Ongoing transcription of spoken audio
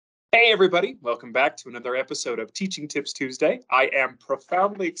Hey everybody, welcome back to another episode of Teaching Tips Tuesday. I am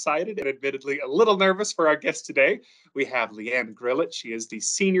profoundly excited and admittedly a little nervous for our guest today. We have Leanne Grillett. She is the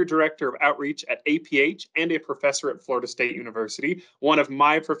Senior Director of Outreach at APH and a professor at Florida State University, one of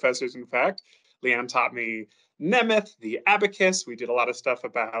my professors, in fact. Leanne taught me Nemeth, the Abacus. We did a lot of stuff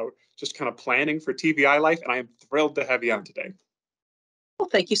about just kind of planning for TVI life, and I am thrilled to have you on today. Well,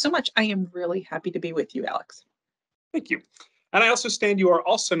 thank you so much. I am really happy to be with you, Alex. Thank you. And I understand you are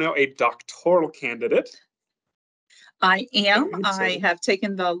also now a doctoral candidate. I am. I have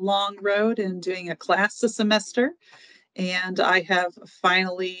taken the long road in doing a class this semester, and I have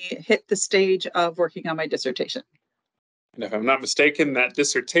finally hit the stage of working on my dissertation. And if I'm not mistaken, that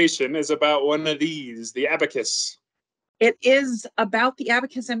dissertation is about one of these, the Abacus. It is about the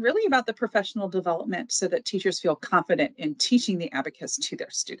Abacus and really about the professional development so that teachers feel confident in teaching the Abacus to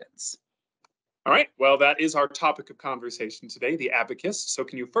their students. All right, well, that is our topic of conversation today, the Abacus. So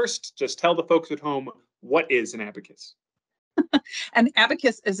can you first just tell the folks at home, what is an Abacus? An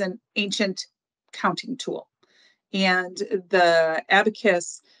Abacus is an ancient counting tool. And the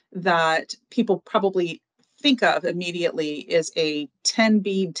Abacus that people probably think of immediately is a 10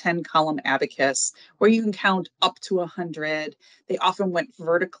 bead, 10 column Abacus where you can count up to 100. They often went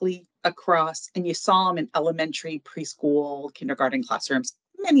vertically across, and you saw them in elementary, preschool, kindergarten classrooms,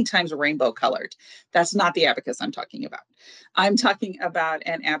 many times rainbow colored. That's not the Abacus I'm talking about. I'm talking about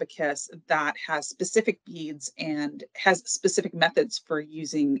an Abacus that has specific beads and has specific methods for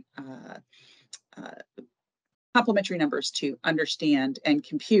using complementary numbers to understand and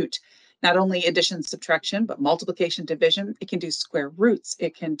compute not only addition, subtraction, but multiplication, division. It can do square roots.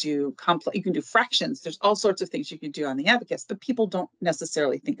 It can do complex. You can do fractions. There's all sorts of things you can do on the Abacus, but people don't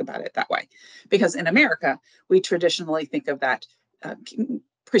necessarily think about it that way, because in America we traditionally think of that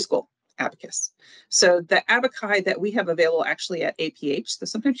preschool Abacus. So the Abaci that we have available actually at APH, so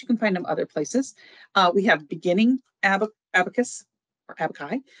sometimes you can find them other places. We have beginning Abacus or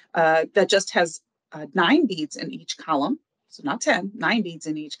Abaci that just has 9 beads in each column. So not 10, 9 beads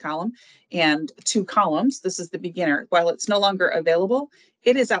in each column and 2 columns. This is the beginner. While it's no longer available,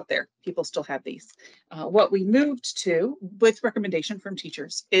 it is out there. People still have these. What we moved to, with recommendation from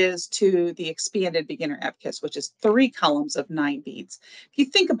teachers, is to the expanded beginner Abacus, which is 3 columns of 9 beads. If you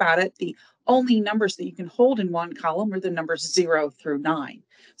think about it, the only numbers that you can hold in one column are the numbers 0 through 9.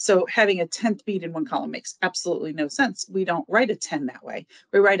 So having a 10th bead in one column makes absolutely no sense. We don't write a 10 that way.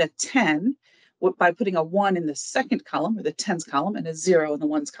 We write a 10 by putting a 1 in the second column, or the tens column, and a 0 in the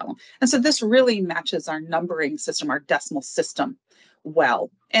ones column. And so this really matches our numbering system, our decimal system, well.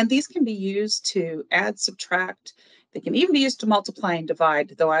 And these can be used to add, subtract. They can even be used to multiply and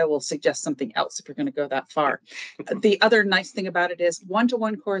divide, though I will suggest something else if you're going to go that far. The other nice thing about it is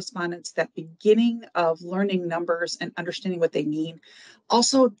one-to-one correspondence, that beginning of learning numbers and understanding what they mean.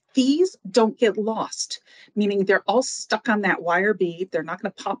 Also, these don't get lost, meaning they're all stuck on that wire bead. They're not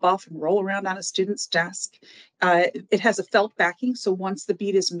going to pop off and roll around on a student's desk. It has a felt backing, so once the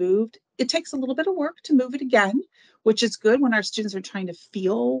bead is moved, it takes a little bit of work to move it again, which is good when our students are trying to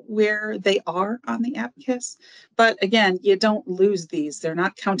feel where they are on the Abacus. But again, you don't lose these. They're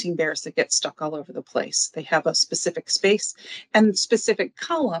not counting bears that get stuck all over the place. They have a specific space and specific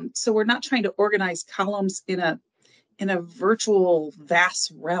column. So we're not trying to organize columns in a virtual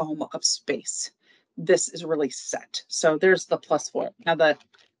vast realm of space. This is really set. So there's the plus for it. Now the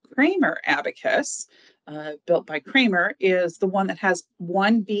Kramer Abacus, built by Kramer, is the one that has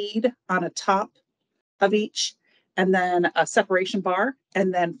 1 bead on a top of each, and then a separation bar,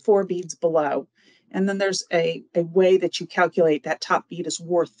 and then 4 beads below. And then there's a way that you calculate that top bead is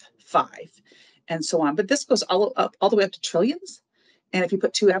worth 5, and so on. But this goes all the way up to trillions. And if you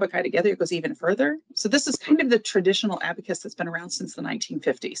put 2 abaci together, it goes even further. So this is kind of the traditional abacus that's been around since the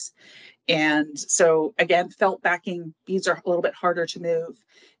 1950s. And so again, felt backing, beads are a little bit harder to move.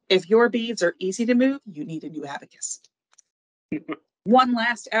 If your beads are easy to move, you need a new abacus. One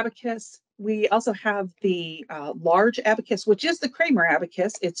last abacus. We also have the large abacus, which is the Kramer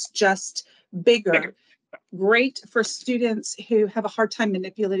abacus. It's just bigger. Great for students who have a hard time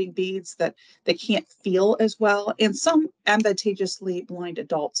manipulating beads that they can't feel as well. And some advantageously blind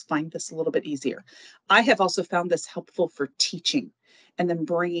adults find this a little bit easier. I have also found this helpful for teaching and then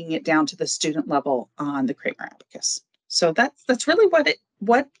bringing it down to the student level on the Kramer abacus. So that's really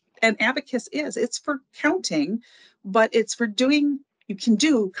what an abacus is. It's for counting, but it's for doing, you can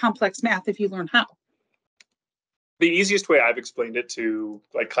do complex math if you learn how. The easiest way I've explained it to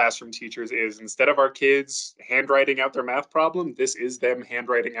classroom teachers is, instead of our kids handwriting out their math problem, this is them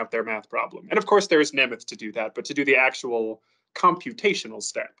handwriting out their math problem. And of course there's Nemeth to do that, but to do the actual computational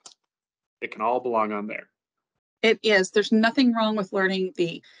step, it can all belong on there. It is. There's nothing wrong with learning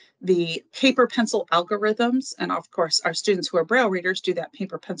the paper pencil algorithms. And of course, our students who are Braille readers do that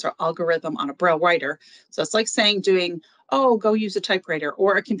paper pencil algorithm on a Braille writer. So it's like saying oh, go use a typewriter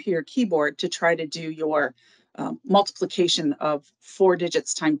or a computer keyboard to try to do your multiplication of 4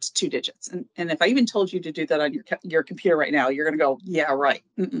 digits times 2 digits. And if I even told you to do that on your computer right now, you're going to go, yeah, right.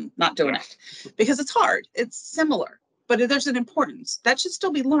 Not doing it because it's hard. It's similar, but there's an importance that should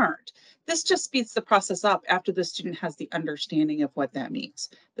still be learned. This just speeds the process up after the student has the understanding of what that means.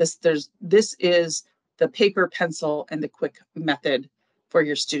 This is the paper, pencil, and the quick method for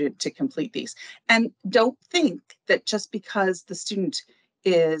your student to complete these. And don't think that just because the student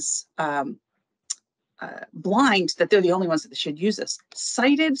is blind that they're the only ones that should use this.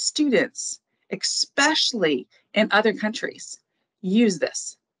 Sighted students, especially in other countries, use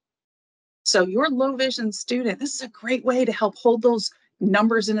this. So your low vision student, this is a great way to help hold those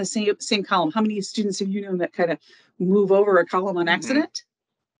numbers in the same column. How many students have you known that kind of move over a column on accident?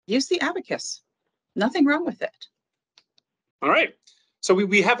 Use the abacus. Nothing wrong with it. All right. So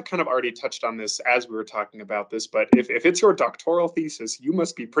we have kind of already touched on this as we were talking about this, but if it's your doctoral thesis, you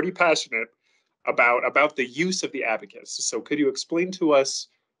must be pretty passionate about the use of the abacus. So could you explain to us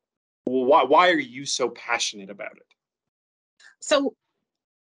why are you so passionate about it? So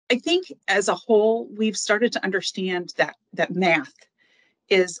I think as a whole, we've started to understand that math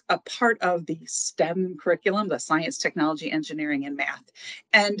is a part of the STEM curriculum, the science, technology, engineering, and math.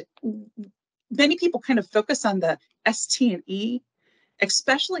 And many people kind of focus on the ST and E,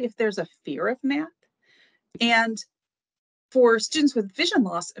 especially if there's a fear of math. And for students with vision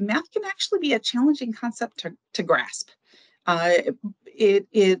loss, math can actually be a challenging concept to grasp. The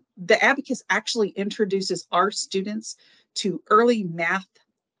abacus actually introduces our students to early math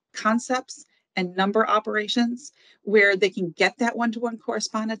concepts and number operations where they can get that one-to-one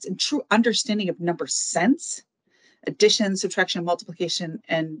correspondence and true understanding of number sense, addition, subtraction, multiplication,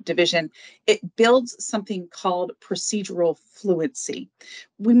 and division. It builds something called procedural fluency.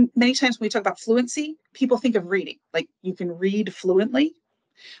 Many times when we talk about fluency, people think of reading, like you can read fluently.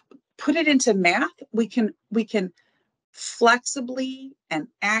 Put it into math, we can flexibly and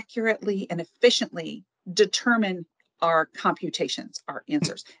accurately and efficiently determine our computations, our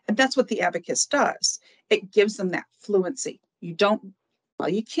answers. And that's what the abacus does. It gives them that fluency. You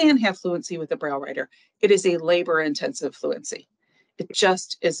can have fluency with a Braille writer. It is a labor-intensive fluency. It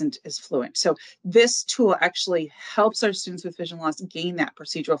just isn't as fluent. So this tool actually helps our students with vision loss gain that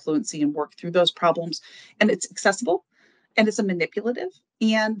procedural fluency and work through those problems. And it's accessible and it's a manipulative.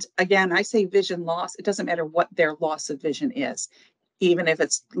 And again, I say vision loss, it doesn't matter what their loss of vision is. Even if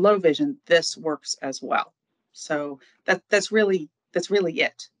it's low vision, this works as well. So that's really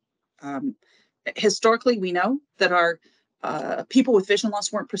it. Historically, we know that our people with vision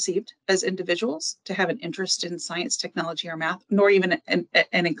loss weren't perceived as individuals to have an interest in science, technology, or math, nor even an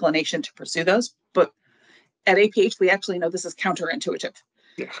inclination to pursue those. But at APH, we actually know this is counterintuitive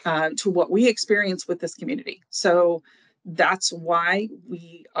to what we experience with this community. So that's why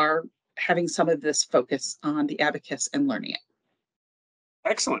we are having some of this focus on the abacus and learning it.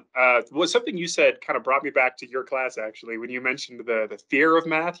 Excellent. Was something you said kind of brought me back to your class, actually, when you mentioned the fear of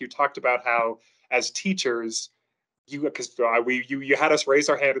math. You talked about how, as teachers, you had us raise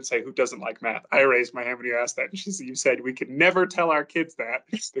our hand and say, who doesn't like math? I raised my hand when you asked that. And you said we could never tell our kids that,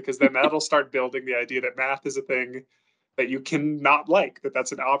 because then that'll start building the idea that math is a thing that you cannot like,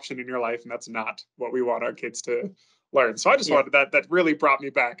 that's an option in your life, and that's not what we want our kids to learn. So I just wanted that really brought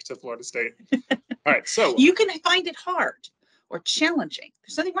me back to Florida State. All right, so you can find it hard or challenging.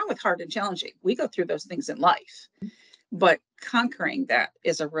 There's nothing wrong with hard and challenging. We go through those things in life, but conquering that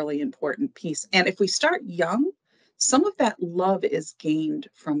is a really important piece. And if we start young, some of that love is gained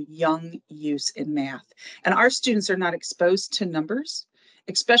from young use in math. And our students are not exposed to numbers,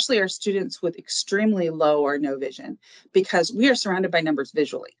 especially our students with extremely low or no vision, because we are surrounded by numbers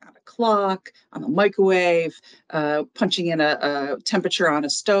visually on a clock, on a microwave, punching in a temperature on a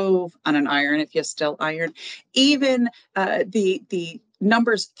stove, on an iron if you still iron, even the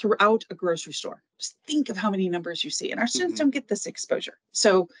numbers throughout a grocery store. Just think of how many numbers you see, and our students don't get this exposure.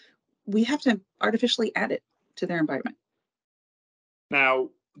 So we have to artificially add it to their environment. Now,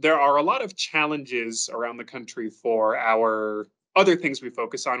 there are a lot of challenges around the country for our other things we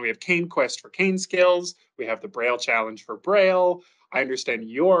focus on. We have Cane Quest for cane skills. We have the Braille Challenge for Braille. I understand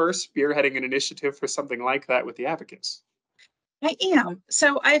you're spearheading an initiative for something like that with the Abacus. I am.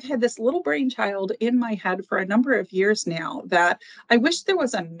 So I've had this little brainchild in my head for a number of years now that I wish there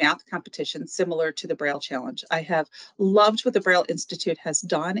was a math competition similar to the Braille Challenge. I have loved what the Braille Institute has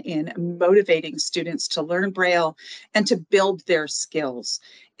done in motivating students to learn Braille and to build their skills.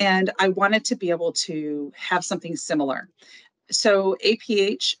 And I wanted to be able to have something similar. So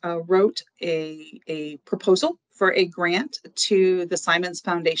APH wrote a proposal for a grant to the Simons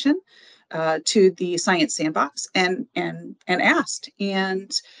Foundation, to the Science Sandbox, and asked.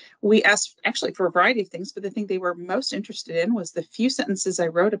 And we asked actually for a variety of things, but the thing they were most interested in was the few sentences I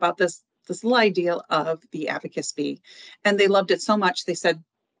wrote about this little idea of the Abacus bee. And they loved it so much, they said,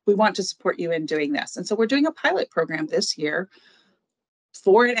 we want to support you in doing this. And so we're doing a pilot program this year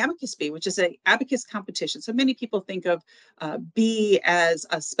for an Abacus bee, which is an Abacus competition. So many people think of bee as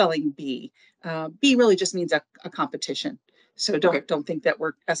a spelling bee. Bee really just means a competition. So don't think that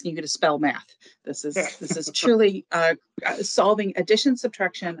we're asking you to spell math. This is truly solving addition,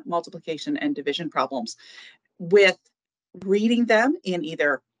 subtraction, multiplication, and division problems with reading them in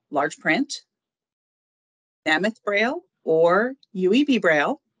either large print, Mammoth Braille, or UEB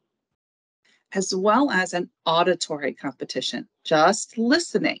Braille, as well as an auditory competition, just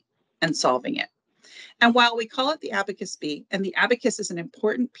listening and solving it. And while we call it the Abacus bee, and the Abacus is an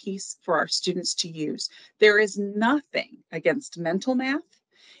important piece for our students to use, there is nothing against mental math.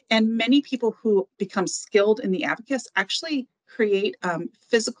 And many people who become skilled in the Abacus actually create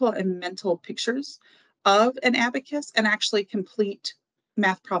physical and mental pictures of an Abacus and actually complete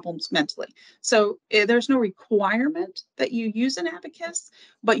math problems mentally. So there's no requirement that you use an Abacus,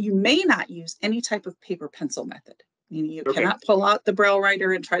 but you may not use any type of paper pencil method. You cannot pull out the Braille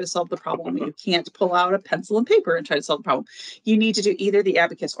writer and try to solve the problem. You can't pull out a pencil and paper and try to solve the problem. You need to do either the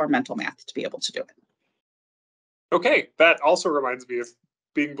Abacus or mental math to be able to do it. Okay, that also reminds me of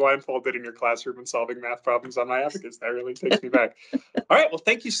being blindfolded in your classroom and solving math problems on my Abacus. That really takes me back. All right, well,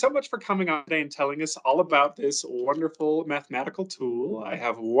 thank you so much for coming on today and telling us all about this wonderful mathematical tool. I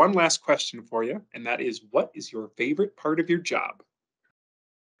have one last question for you, and that is, what is your favorite part of your job?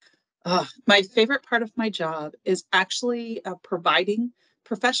 My favorite part of my job is actually providing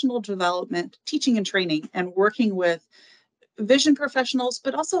professional development, teaching and training, and working with vision professionals,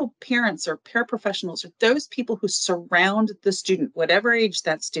 but also parents or paraprofessionals, or those people who surround the student, whatever age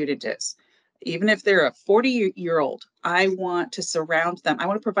that student is. Even if they're a 40-year-old, I want to surround them. I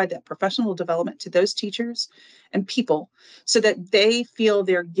want to provide that professional development to those teachers and people so that they feel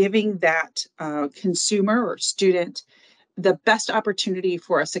they're giving that consumer or student the best opportunity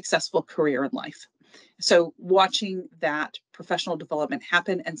for a successful career in life. So watching that professional development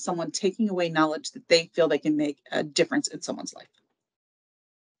happen and someone taking away knowledge that they feel they can make a difference in someone's life.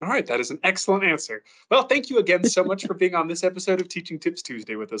 All right, that is an excellent answer. Well, thank you again so much for being on this episode of Teaching Tips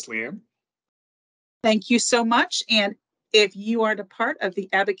Tuesday with us, Leanne. Thank you so much. And if you aren't a part of the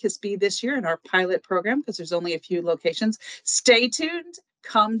Abacus bee this year in our pilot program, because there's only a few locations, stay tuned.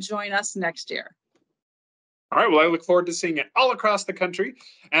 Come join us next year. All right, well, I look forward to seeing it all across the country,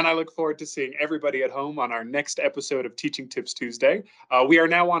 and I look forward to seeing everybody at home on our next episode of Teaching Tips Tuesday. We are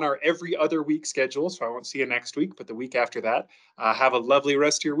now on our every other week schedule, so I won't see you next week, but the week after that. Have a lovely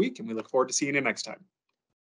rest of your week, and we look forward to seeing you next time.